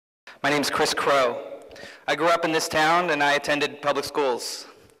My name's Chris Crow. I grew up in this town and I attended public schools.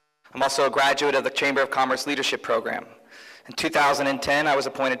 I'm also a graduate of the Chamber of Commerce Leadership Program. In 2010, I was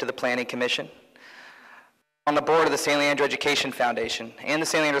appointed to the Planning Commission, on the board of the San Leandro Education Foundation and the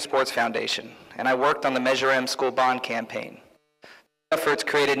San Leandro Sports Foundation, and I worked on the Measure M school bond campaign. Efforts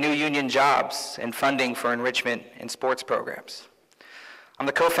created new union jobs and funding for enrichment in sports programs. I'm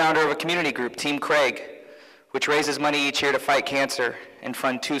the co-founder of a community group, Team Craig, which raises money each year to fight cancer and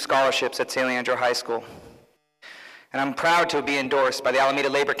fund 2 scholarships at San Leandro High School. And I'm proud to be endorsed by the Alameda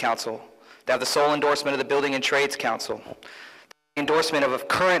Labor Council, to have the sole endorsement of the Building and Trades Council, the endorsement of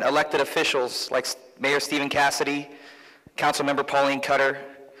current elected officials like Mayor Stephen Cassidy, Councilmember Pauline Cutter,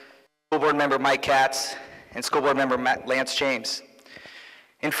 School Board Member Mike Katz, and School Board Member Lance James.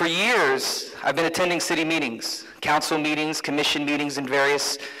 And for years, I've been attending city meetings, council meetings, commission meetings, and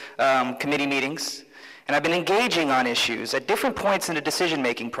various committee meetings. And I've been engaging on issues at different points in the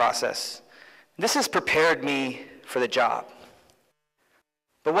decision-making process. This has prepared me for the job.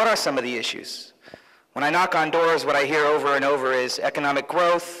 But what are some of the issues? When I knock on doors, what I hear over and over is economic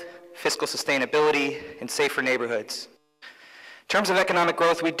growth, fiscal sustainability, and safer neighborhoods. In terms of economic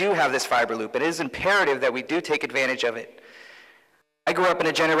growth, we do have this fiber loop. It is imperative that we do take advantage of it. I grew up in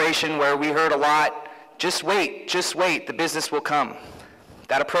a generation where we heard a lot, just wait, the business will come.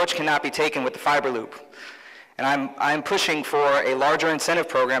 That approach cannot be taken with the fiber loop. And I'm pushing for a larger incentive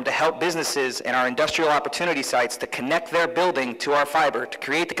program to help businesses and our industrial opportunity sites to connect their building to our fiber, to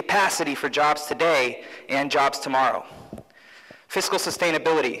create the capacity for jobs today and jobs tomorrow. Fiscal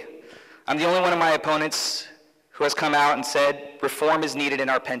sustainability. I'm the only one of my opponents who has come out and said reform is needed in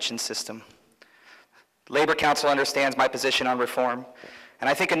our pension system. Labor Council understands my position on reform, and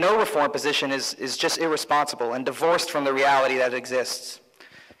I think a no reform position is just irresponsible and divorced from the reality that exists.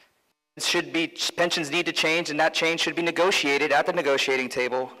 Pensions need to change, and that change should be negotiated at the negotiating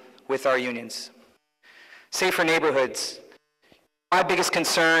table with our unions. Safer neighborhoods. My biggest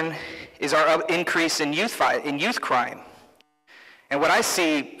concern is our increase in youth crime. And what I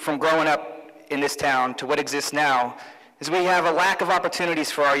see from growing up in this town to what exists now is we have a lack of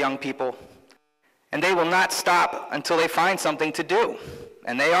opportunities for our young people. And they will not stop until they find something to do.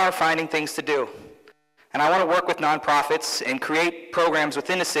 And they are finding things to do. And I want to work with nonprofits and create programs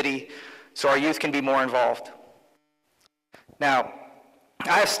within the city so our youth can be more involved. Now,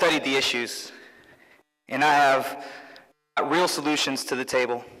 I have studied the issues, and I have real solutions to the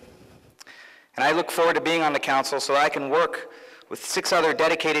table. And I look forward to being on the council so I can work with 6 other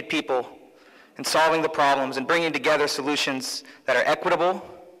dedicated people in solving the problems and bringing together solutions that are equitable,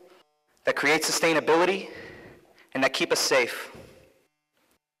 that create sustainability, and that keep us safe.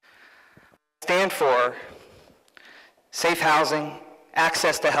 Stand for safe housing,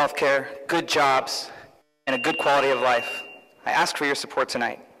 access to health care, good jobs, and a good quality of life. I ask for your support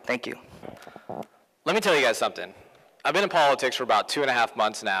tonight. Thank you. Let me tell you guys something. I've been in politics for about 2.5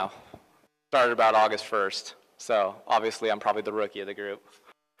 months now. Started about August 1st, so obviously I'm probably the rookie of the group.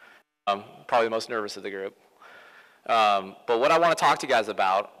 Probably the most nervous of the group. But what I want to talk to you guys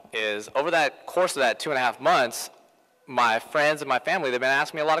about is over that course of that 2.5 months, my friends and my family, they've been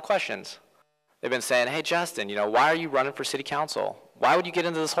asking me a lot of questions. They've been saying, hey, Justin, why are you running for city council? Why would you get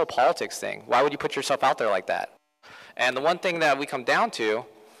into this whole politics thing? Why would you put yourself out there like that? And the one thing that we come down to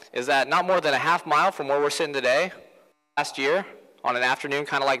is that not more than a half mile from where we're sitting today, last year, on an afternoon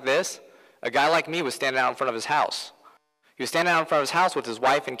kind of like this, a guy like me was standing out in front of his house. He was standing out in front of his house with his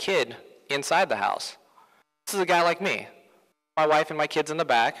wife and kid inside the house. This is a guy like me. My wife and my kids in the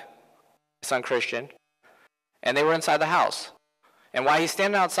back, my son Christian, and they were inside the house. And while he's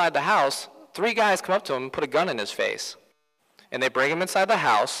standing outside the house, 3 guys come up to him and put a gun in his face. And they bring him inside the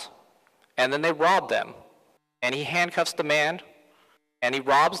house, and then they rob them. And he handcuffs the man, and he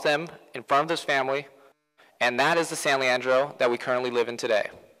robs them in front of his family, and that is the San Leandro that we currently live in today.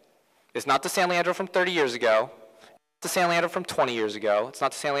 It's not the San Leandro from 30 years ago. It's the San Leandro from 20 years ago. It's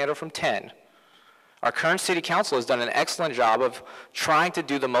not the San Leandro from 10. Our current city council has done an excellent job of trying to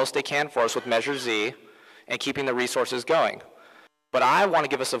do the most they can for us with Measure Z and keeping the resources going. But I want to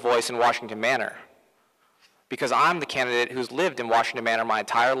give us a voice in Washington Manor because I'm the candidate who's lived in Washington Manor my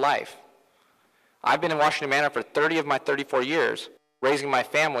entire life. I've been in Washington Manor for 30 of my 34 years, raising my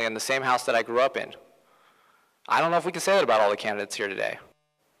family in the same house that I grew up in. I don't know if we can say that about all the candidates here today.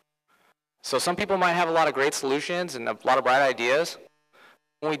 So some people might have a lot of great solutions and a lot of bright ideas.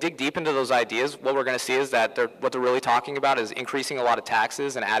 When we dig deep into those ideas, what we're going to see is that what they're really talking about is increasing a lot of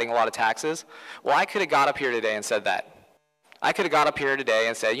taxes and adding a lot of taxes. Well, I could have got up here today and said that. I could have got up here today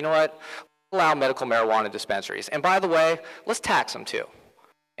and said, you know what, allow medical marijuana dispensaries. And by the way, let's tax them too.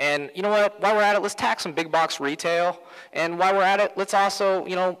 And you know what, while we're at it, let's tax some big box retail. And while we're at it, let's also,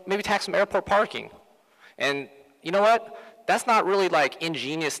 maybe tax some airport parking. And you know what? That's not really like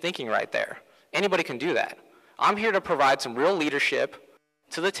ingenious thinking right there. Anybody can do that. I'm here to provide some real leadership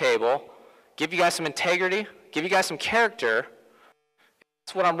to the table, give you guys some integrity, give you guys some character.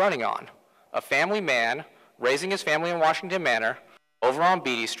 That's what I'm running on. A family man raising his family in Washington Manor over on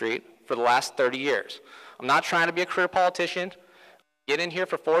Beatty Street for the last 30 years. I'm not trying to be a career politician. Get in here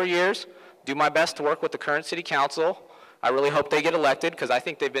for 4 years, do my best to work with the current city council. I really hope they get elected because I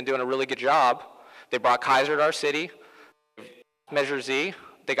think they've been doing a really good job. They brought Kaiser to our city, Measure Z,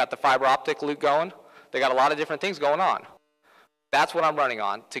 they got the fiber optic loop going, they got a lot of different things going on. That's what I'm running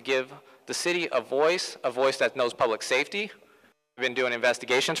on, to give the city a voice that knows public safety. I've been doing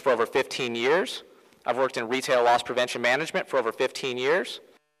investigations for over 15 years. I've worked in retail loss prevention management for over 15 years.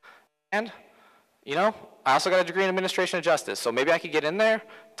 And, I also got a degree in administration of justice, so maybe I could get in there,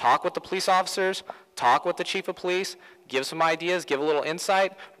 talk with the police officers, talk with the chief of police, give some ideas, give a little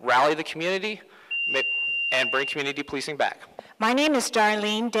insight, rally the community, and bring community policing back. My name is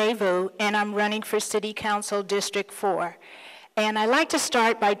Darlene Devu, and I'm running for City Council District 4. And I'd like to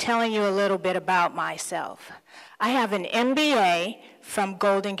start by telling you a little bit about myself. I have an MBA from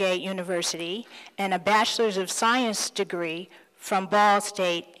Golden Gate University and a Bachelor's of Science degree from Ball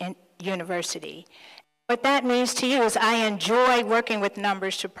State University. What that means to you is I enjoy working with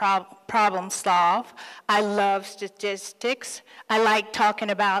numbers to problem solve. I love statistics. I like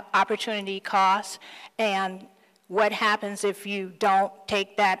talking about opportunity costs and what happens if you don't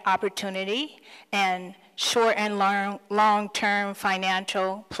take that opportunity, and short and long-term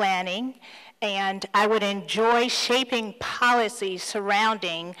financial planning. And I would enjoy shaping policies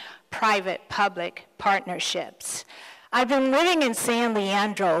surrounding private-public partnerships. I've been living in San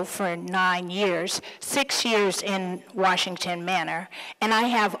Leandro for 9 years, 6 years in Washington Manor, and I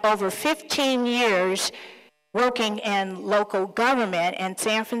have over 15 years working in local government in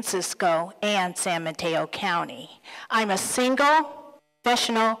San Francisco and San Mateo County. I'm a single,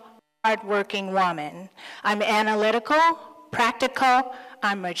 professional, hardworking woman. I'm analytical, practical,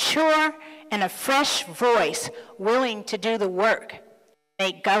 I'm mature, and a fresh voice willing to do the work,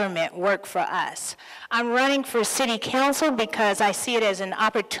 make government work for us. I'm running for city council because I see it as an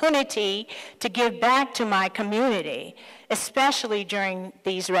opportunity to give back to my community, especially during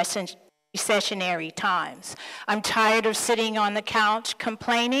these recessionary times. I'm tired of sitting on the couch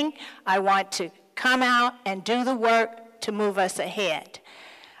complaining. I want to come out and do the work to move us ahead.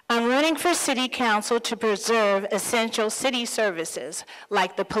 I'm running for city council to preserve essential city services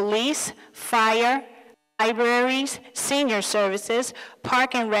like the police, fire, libraries, senior services,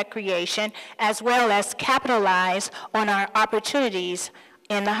 park and recreation, as well as capitalize on our opportunities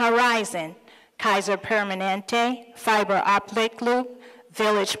in the horizon. Kaiser Permanente, fiber optic loop,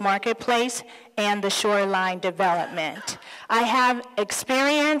 Village Marketplace, and the shoreline development. I have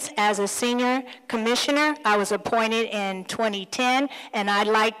experience as a senior commissioner. I was appointed in 2010, and I'd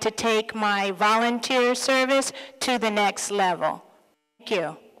like to take my volunteer service to the next level. Thank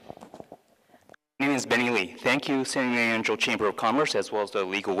you. My name is Benny Lee. Thank you, San Leandro Chamber of Commerce, as well as the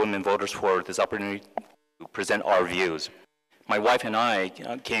Legal Women Voters, for this opportunity to present our views. My wife and I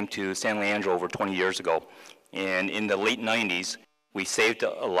came to San Leandro over 20 years ago, and in the late 90s, we saved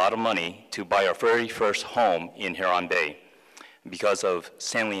a lot of money to buy our very first home in Huron Bay because of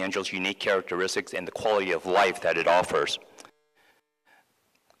San Leandro's unique characteristics and the quality of life that it offers.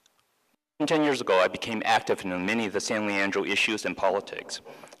 10 years ago, I became active in many of the San Leandro issues and politics,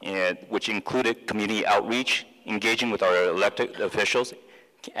 which included community outreach, engaging with our elected officials,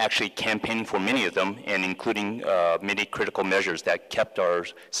 actually campaigning for many of them, and including many critical measures that kept our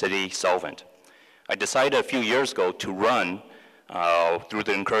city solvent. I decided a few years ago to run through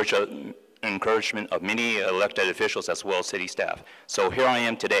the encouragement of many elected officials as well as city staff. So here I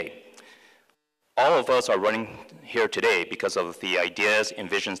am today. All of us are running here today because of the ideas and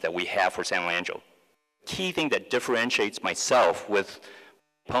visions that we have for San Leandro. The key thing that differentiates myself with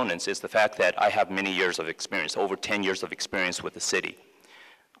opponents is the fact that I have many years of experience, over 10 years of experience with the city.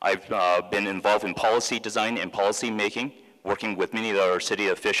 I've been involved in policy design and policy making, working with many of our city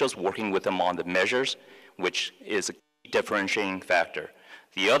officials, working with them on the measures, which is a key differentiating factor.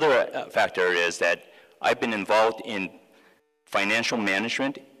 The other factor is that I've been involved in financial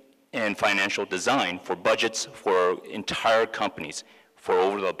management and financial design for budgets for entire companies for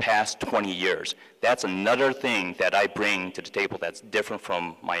over the past 20 years. That's another thing that I bring to the table that's different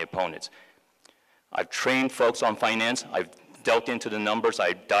from my opponents. I've trained folks on finance, I've delved into the numbers,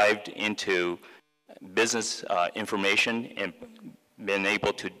 I've dived into business information and been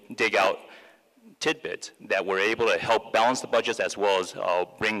able to dig out tidbits that were able to help balance the budgets as well as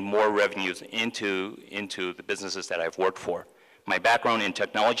bring more revenues into the businesses that I've worked for. My background in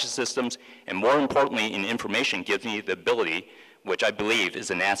technology systems and more importantly in information gives me the ability, which I believe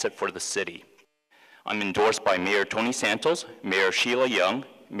is an asset for the city. I'm endorsed by Mayor Tony Santos, Mayor Sheila Young,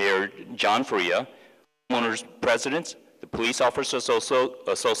 Mayor John Faria, homeowners presidents, the Police Officers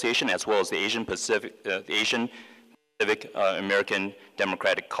Association, as well as the Asian Pacific American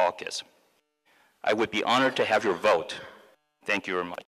Democratic Caucus. I would be honored to have your vote. Thank you very much.